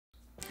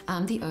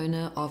I'm the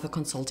owner of a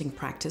consulting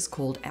practice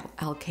called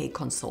LK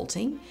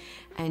Consulting,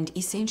 and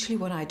essentially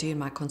what I do in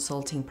my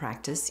consulting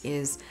practice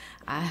is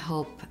I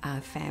help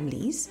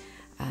families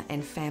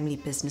and family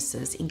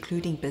businesses,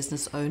 including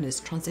business owners,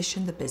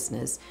 transition the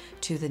business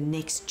to the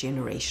next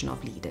generation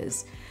of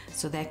leaders.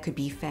 So that could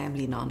be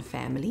family,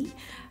 non-family.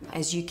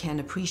 As you can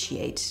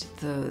appreciate,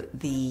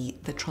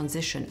 the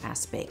transition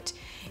aspect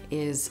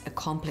is a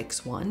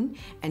complex one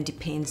and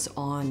depends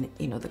on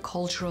the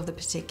culture of the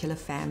particular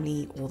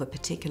family or the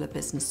particular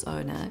business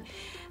owner.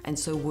 And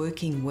so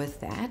working with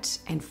that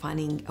and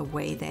finding a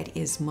way that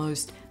is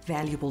most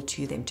valuable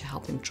to them to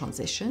help them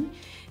transition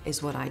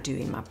is what I do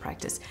in my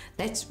practice.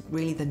 That's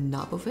really the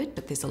nub of it,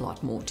 but there's a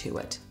lot more to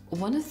it.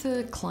 One of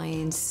the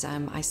clients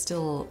I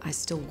still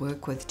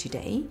work with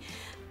today,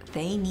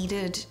 they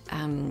needed,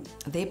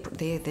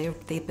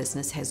 their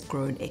business has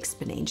grown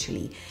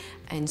exponentially.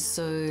 And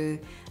so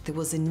there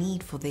was a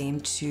need for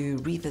them to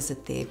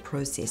revisit their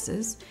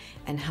processes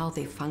and how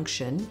they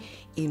function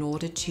in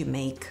order to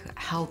make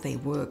how they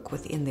work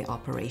within their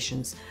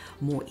operations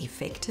more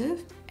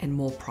effective and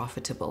more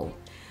profitable.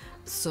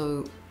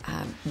 So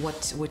what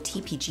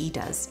TPG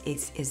does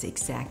is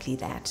exactly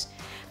that.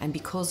 And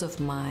because of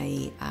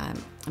my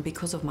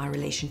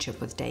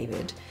relationship with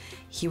David,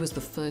 he was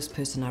the first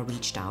person I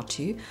reached out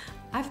to.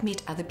 I've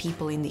met other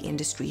people in the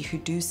industry who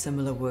do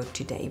similar work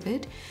to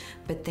David,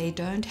 but they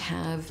don't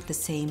have the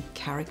same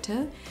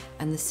character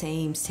and the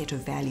same set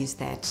of values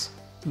that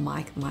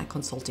my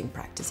consulting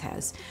practice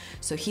has.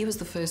 So he was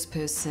the first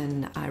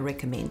person I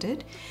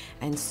recommended,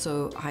 and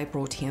so I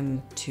brought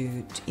him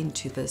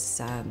into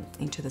this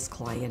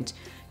client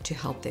to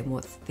help them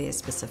with their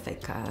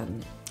specific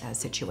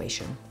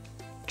situation.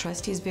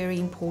 Trust is very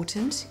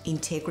important.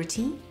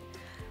 Integrity,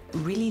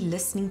 really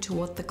listening to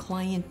what the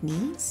client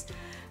needs,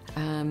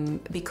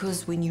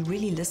 because when you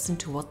really listen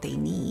to what they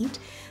need,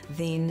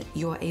 then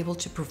you're able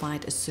to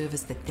provide a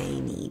service that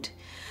they need.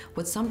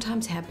 What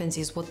sometimes happens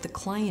is what the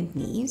client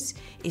needs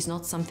is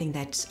not something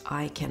that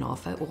I can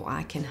offer or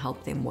I can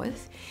help them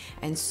with.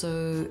 And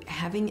so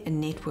having a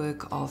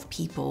network of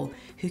people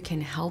who can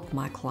help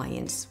my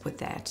clients with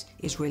that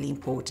is really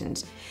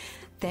important.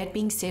 That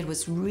being said,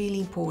 what's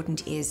really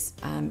important is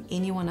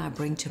anyone I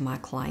bring to my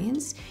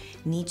clients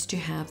needs to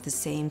have the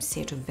same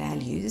set of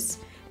values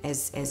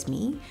as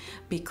me,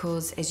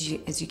 because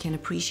as you can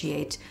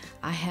appreciate,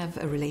 I have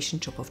a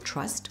relationship of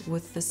trust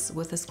with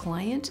this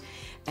client,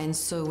 and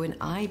so when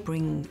I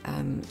bring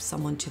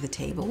someone to the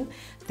table,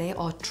 they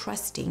are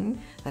trusting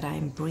that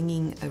I'm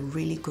bringing a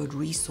really good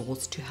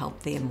resource to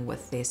help them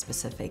with their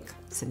specific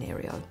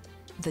scenario.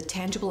 The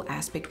tangible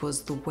aspect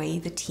was the way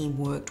the team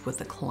worked with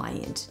the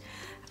client.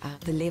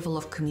 The level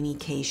of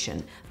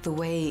communication, the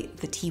way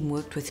the team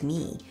worked with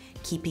me,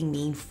 keeping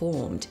me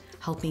informed,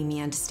 helping me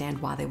understand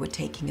why they were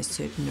taking a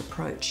certain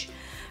approach.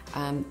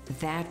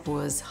 That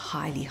was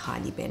highly,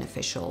 highly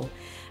beneficial.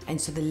 And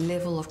so the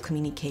level of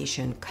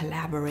communication,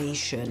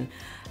 collaboration,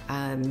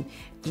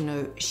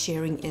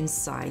 sharing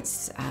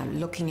insights,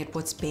 looking at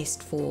what's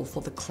best for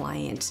the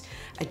client,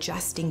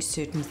 adjusting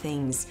certain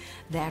things,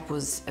 that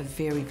was a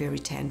very, very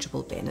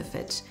tangible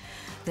benefit.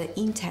 The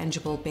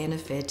intangible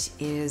benefit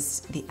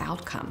is the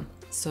outcome.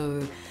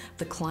 So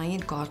the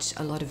client got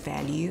a lot of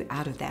value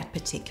out of that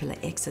particular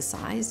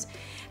exercise.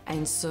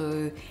 And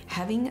so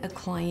having a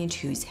client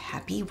who's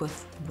happy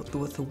with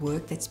the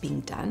work that's being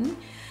done,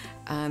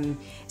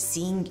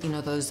 seeing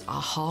those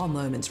aha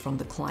moments from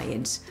the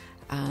client,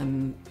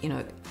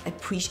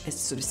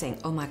 sort of saying,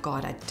 oh my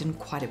God, I didn't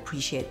quite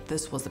appreciate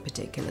this was a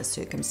particular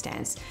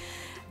circumstance.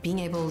 Being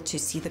able to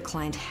see the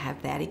client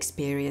have that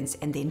experience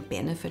and then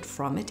benefit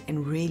from it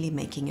and really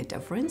making a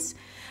difference,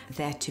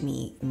 that to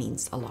me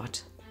means a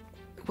lot.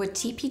 What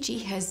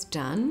TPG has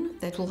done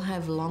that will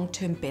have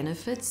long-term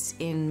benefits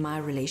in my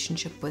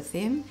relationship with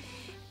them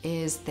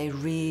is they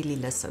really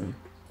listen.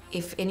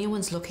 If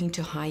anyone's looking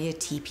to hire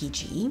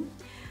TPG,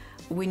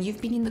 when you've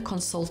been in the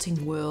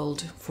consulting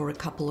world for a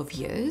couple of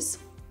years,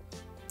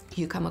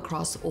 you come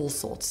across all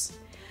sorts.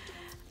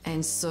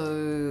 And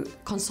so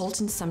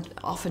consultants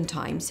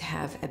oftentimes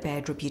have a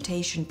bad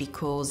reputation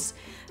because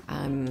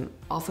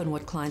often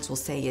what clients will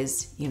say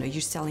is,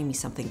 you're selling me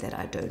something that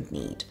I don't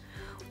need.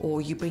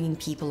 Or you're bringing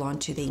people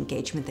onto the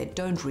engagement that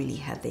don't really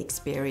have the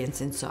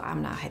experience, and so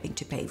I'm now having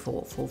to pay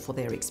for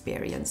their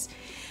experience.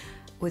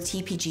 With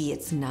TPG,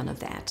 it's none of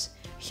that.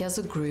 Here's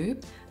a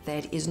group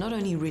that is not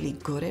only really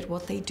good at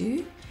what they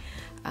do,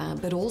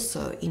 but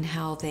also in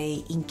how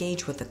they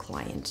engage with the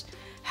client,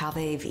 how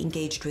they've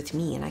engaged with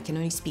me, and I can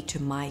only speak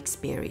to my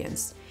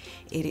experience.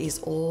 It is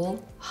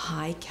all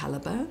high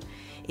caliber,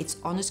 it's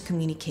honest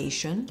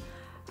communication,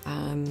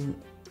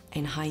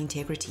 and high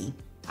integrity.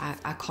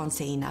 I can't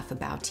say enough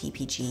about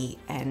TPG,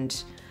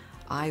 and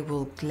I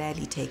will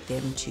gladly take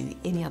them to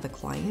any other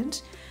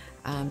client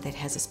that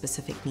has a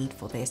specific need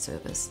for their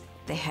service.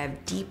 They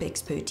have deep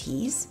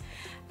expertise,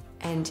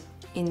 and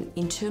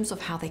in terms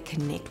of how they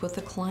connect with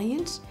the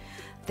client,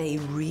 they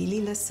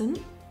really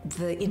listen.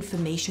 The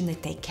information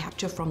that they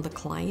capture from the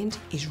client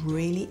is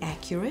really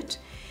accurate.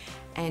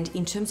 And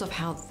in terms of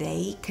how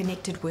they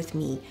connected with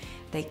me,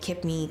 They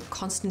kept me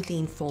constantly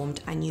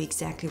informed. I knew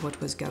exactly what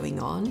was going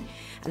on.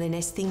 And then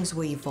as things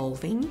were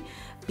evolving,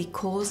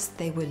 because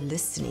they were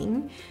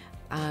listening,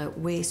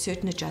 where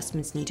certain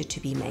adjustments needed to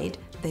be made,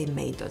 they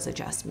made those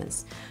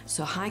adjustments.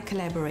 So high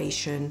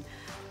collaboration,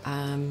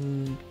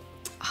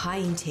 high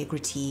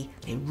integrity,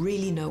 they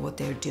really know what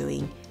they're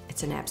doing.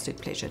 It's an absolute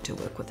pleasure to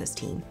work with this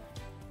team.